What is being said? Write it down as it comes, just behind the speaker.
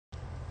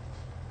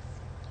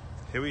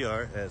Here we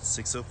are at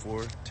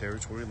 604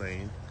 Territory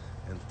Lane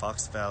in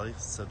Fox Valley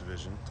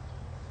subdivision.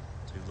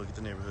 Take a look at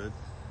the neighborhood.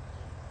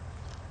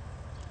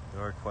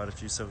 There are quite a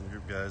few Southern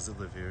Group guys that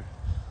live here.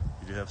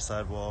 You do have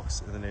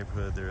sidewalks in the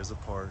neighborhood. There is a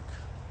park.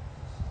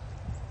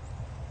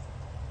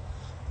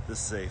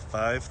 This is a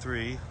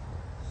 5.3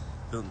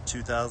 built in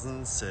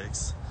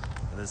 2006,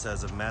 and this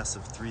has a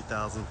massive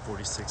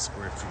 3,046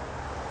 square feet.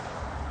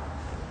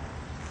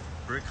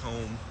 Brick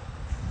home,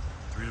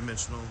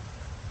 three-dimensional,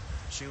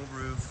 shingle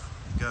roof,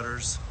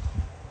 gutters,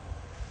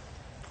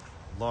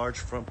 large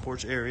front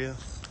porch area.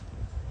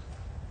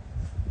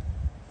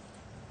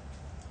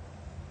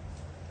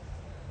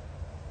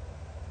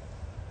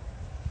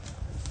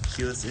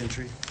 Keyless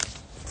entry.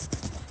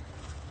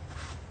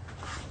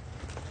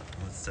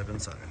 Let's step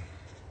inside.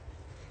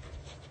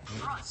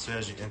 So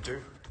as you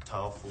enter,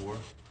 tile floor,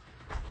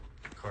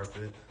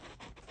 carpet,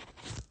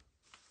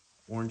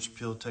 orange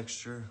peel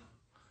texture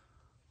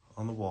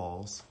on the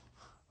walls,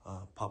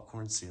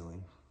 popcorn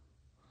ceiling.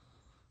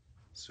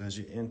 So as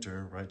you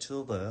enter, right to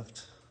the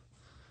left,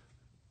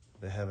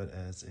 they have it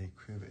as a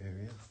crib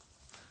area.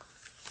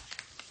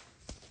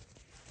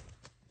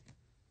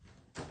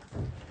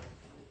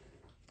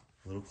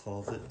 Little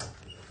closet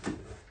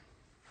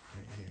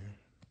right here.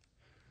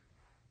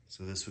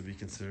 So this would be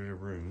considered a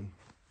room.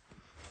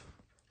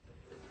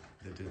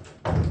 They did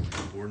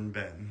board and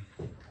batten.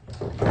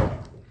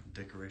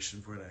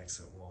 Decoration for an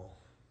accent wall.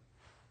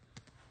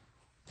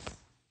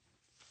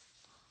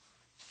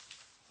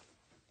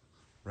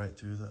 Right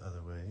through the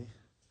other way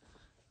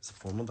is a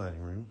formal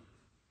dining room.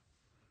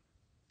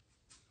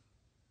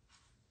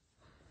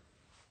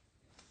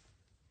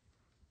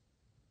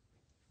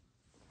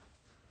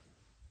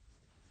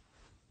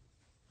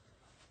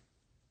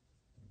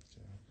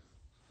 Okay.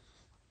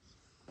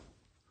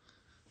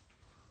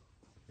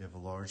 You have a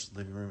large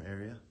living room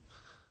area.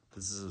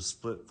 This is a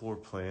split floor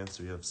plan,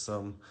 so you have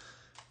some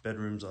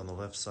bedrooms on the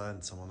left side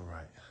and some on the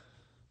right.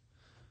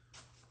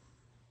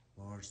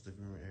 Large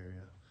living room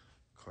area,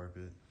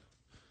 carpet,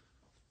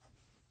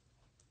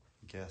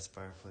 gas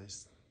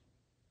fireplace.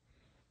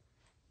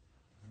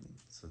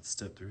 So let's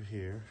step through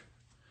here.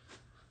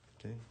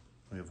 Okay,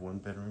 we have one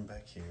bedroom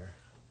back here.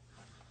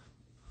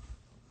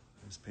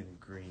 It's painted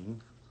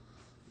green.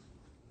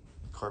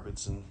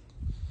 Carpet's in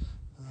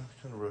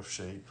kind of rough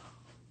shape.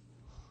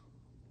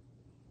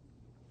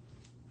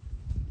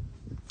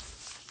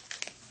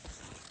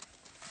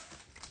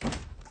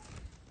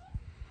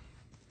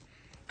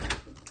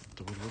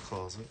 Double door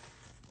closet.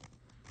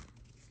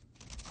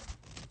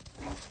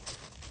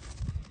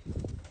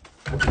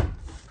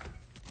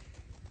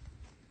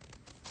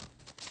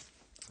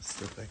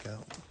 Step back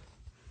out.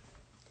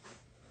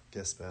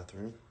 Guest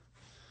bathroom.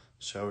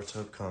 Shower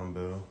tub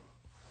combo.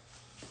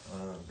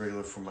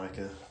 Regular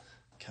Formica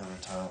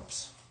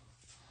countertops.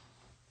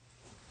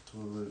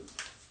 Toilet.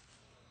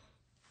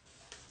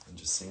 And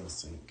just single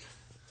sink.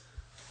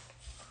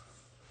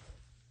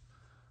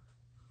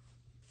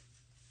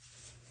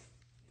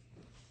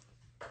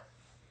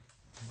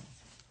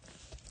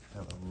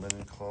 Have a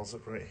linen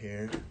closet right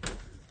here.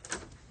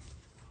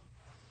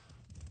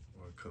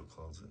 Or a coat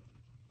closet.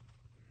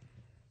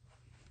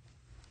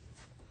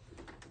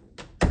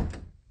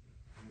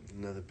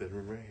 Another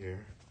bedroom right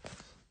here.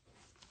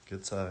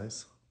 Good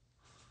size.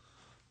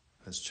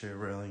 Has chair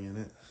railing in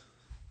it.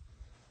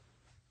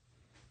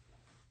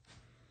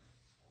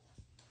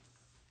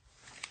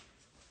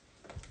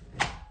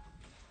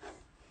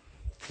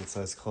 Good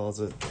size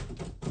closet.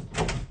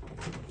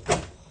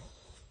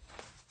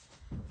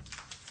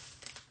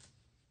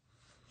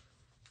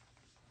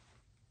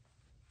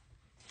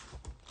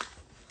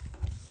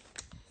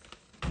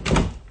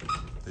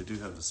 They do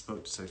have the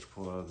smoke detector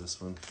pulled out of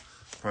this one.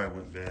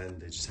 Probably went bad,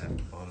 they just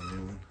haven't bought a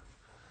new one.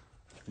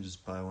 You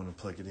just buy one and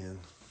plug it in.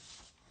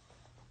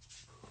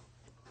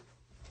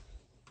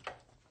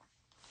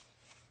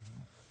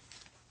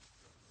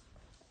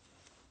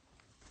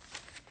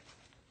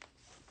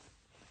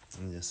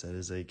 And yes, that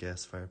is a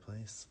gas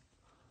fireplace.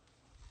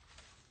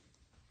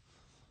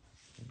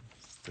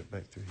 Step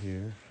back through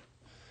here.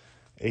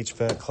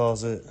 HVAC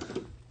closet.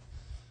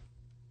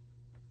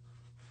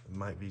 It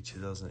might be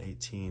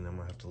 2018. I'm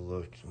gonna have to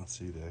look and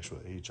see the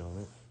actual age on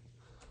it.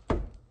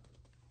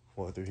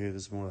 Walk through here,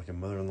 this is more like a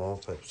mother-in-law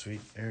type suite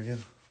area.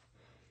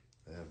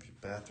 They have your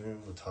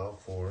bathroom, the tile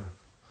floor,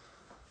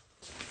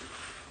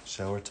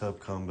 shower tub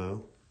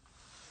combo,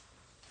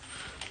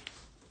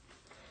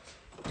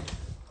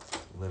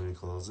 linen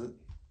closet,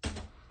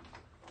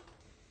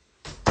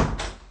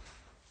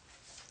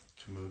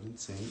 commode and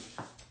sink,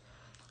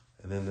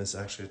 and then this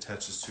actually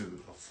attaches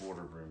to a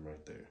floater room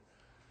right there.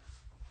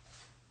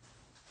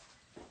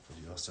 But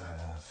you also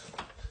have,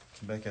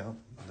 come back out,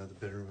 another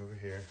bedroom over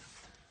here.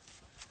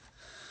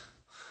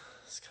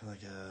 It's kind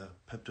of like a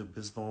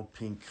Pepto-Bismol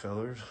pink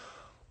colored.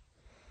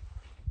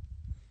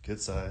 Good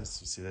size.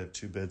 You see they have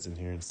two beds in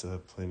here and still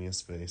have plenty of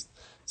space.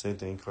 Same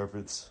thing,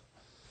 carpets.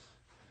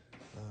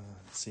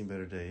 Seen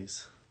better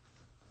days.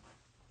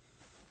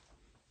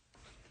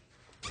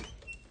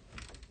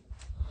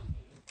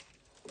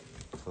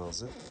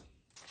 Closet.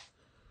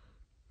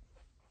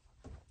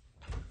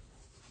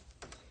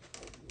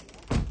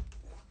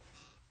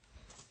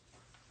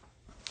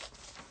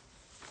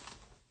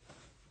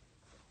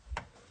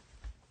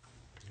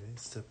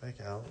 step back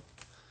out.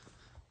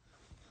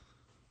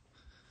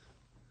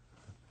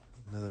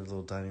 Another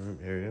little dining room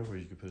area where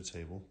you could put a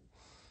table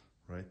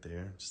right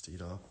there, just to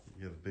eat off.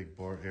 You have a big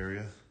bar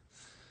area.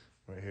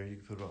 Right here, you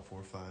can put about 4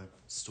 or 5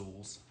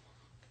 stools.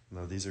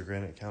 Now these are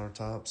granite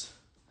countertops,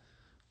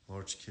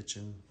 large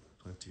kitchen,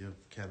 plenty of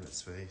cabinet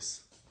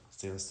space,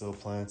 stainless steel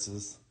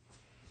appliances.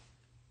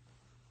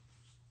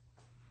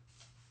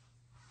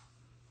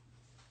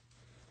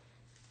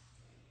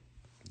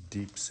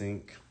 Deep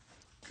sink,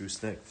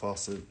 gooseneck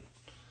faucet,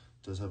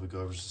 does have a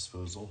garbage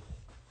disposal.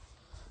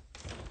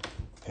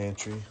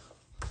 Pantry,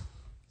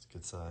 it's a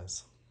good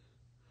size.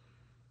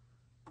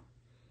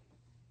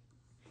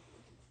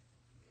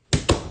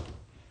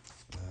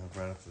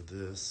 Right after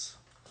this,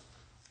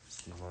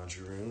 it's the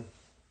laundry room,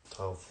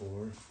 tile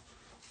floor.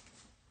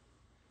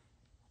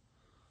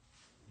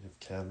 You have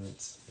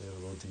cabinets, you have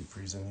a little deep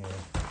freeze in here.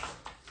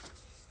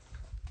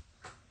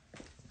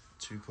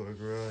 2-car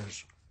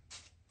garage.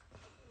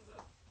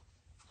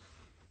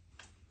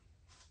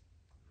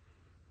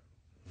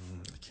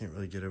 I can't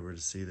really get over to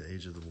see the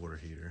age of the water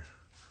heater,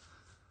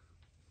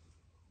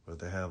 but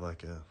they have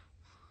like a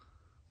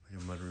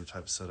mudroom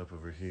type setup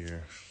over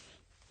here.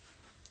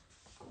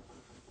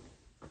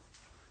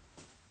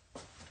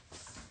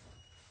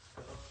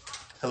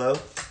 Hello?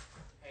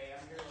 Hey,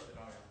 I'm here with the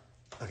dog.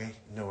 Okay,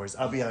 no worries.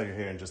 I'll be out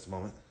here in just a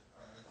moment.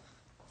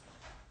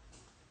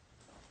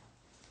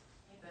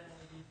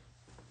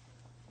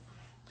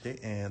 Okay,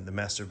 and the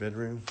master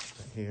bedroom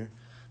right here.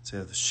 So you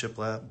have the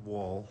shiplap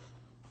wall.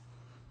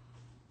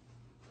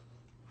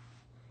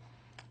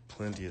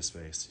 Plenty of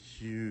space.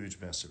 Huge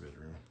master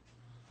bedroom.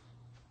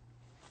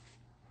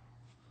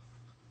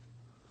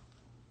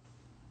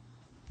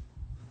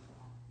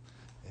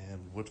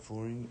 And wood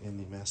flooring in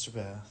the master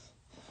bath.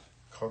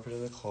 Carpet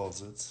in the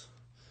closets.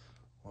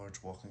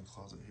 Large walk-in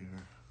closet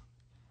here.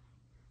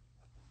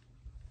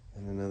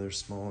 And another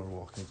smaller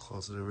walk-in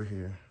closet over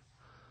here.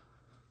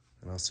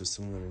 And also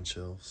some linen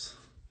shelves.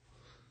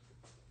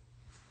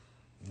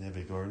 And they have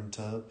a garden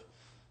tub.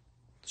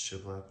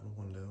 Shiplap in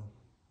the window.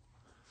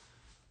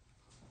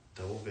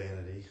 Double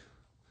vanity.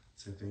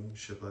 Same thing,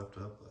 shiplapped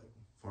up like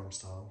farm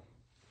style.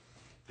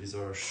 These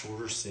are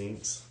shorter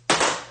sinks.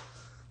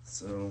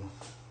 So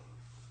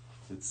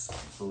it's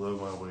below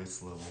my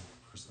waist level.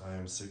 I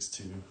am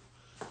 6'2",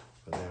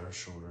 but they are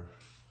shorter.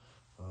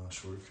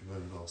 Shorter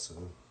commoded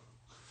also.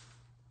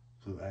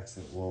 Blue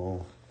accent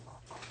wall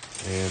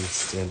and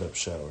stand-up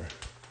shower.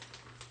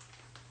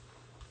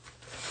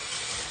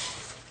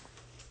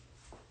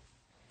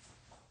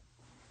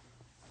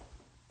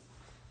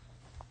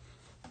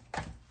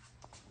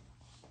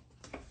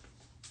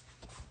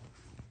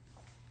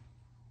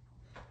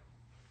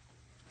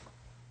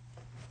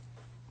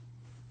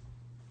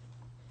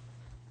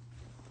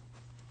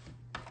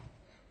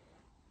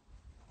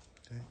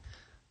 Okay,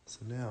 so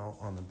now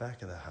on the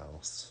back of the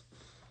house,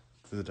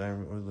 for the dining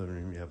room or living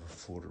room, you have a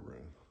Florida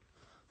room.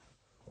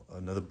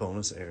 Another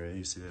bonus area,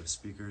 you see they have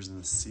speakers in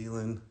the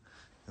ceiling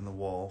and the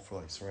wall for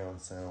like surround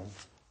sound.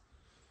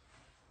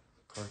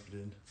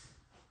 Carpeted,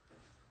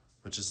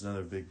 which is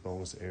another big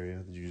bonus area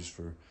that you use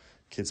for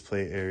kids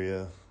play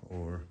area,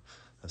 or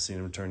I've seen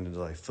them turned into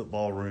like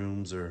football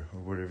rooms or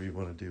whatever you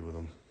want to do with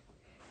them.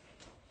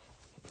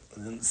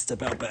 And then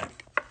step out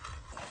back.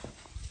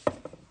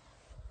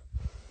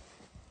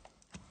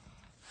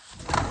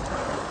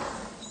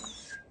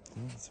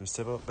 So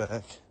step out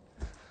back.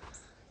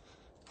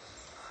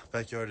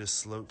 Backyard is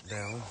sloped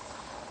down.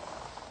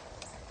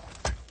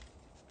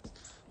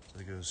 So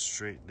it goes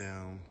straight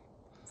down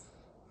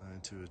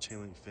into a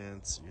chain link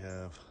fence. You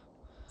have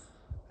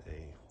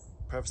a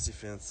privacy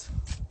fence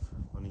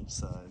on each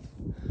side.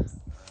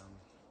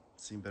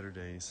 Seen better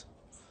days.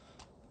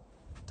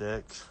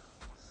 Deck.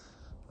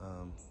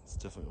 It's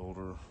definitely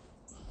older.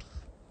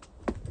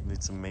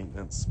 Needs some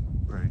maintenance.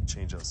 Probably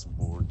change out some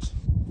boards.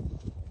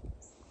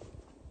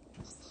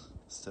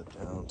 Step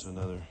down to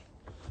another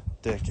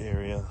deck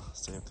area.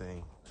 Same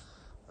thing.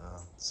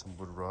 Some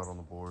wood rot on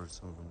the boards.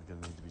 Some of them are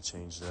going to need to be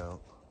changed out.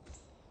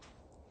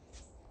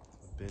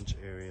 A bench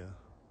area.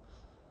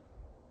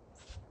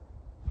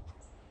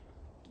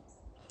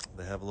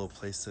 They have a little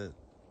playset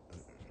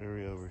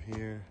area over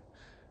here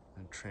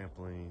and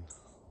trampoline.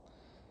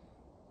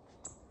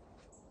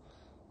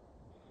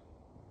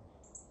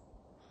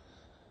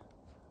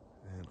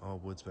 And all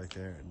wood's back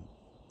there. And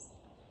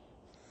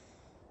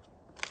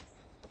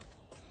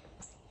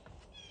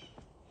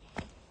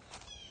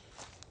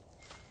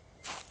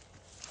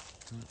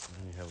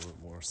then you have a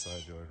little more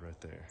side yard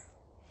right there.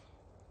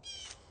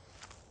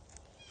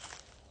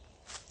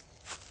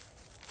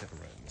 Got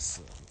right in the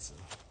sun, so.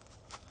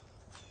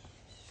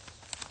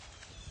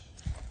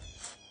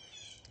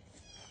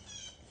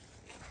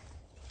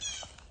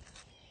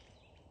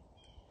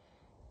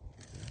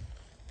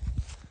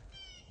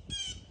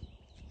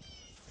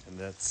 And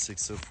that's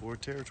 604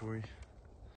 territory.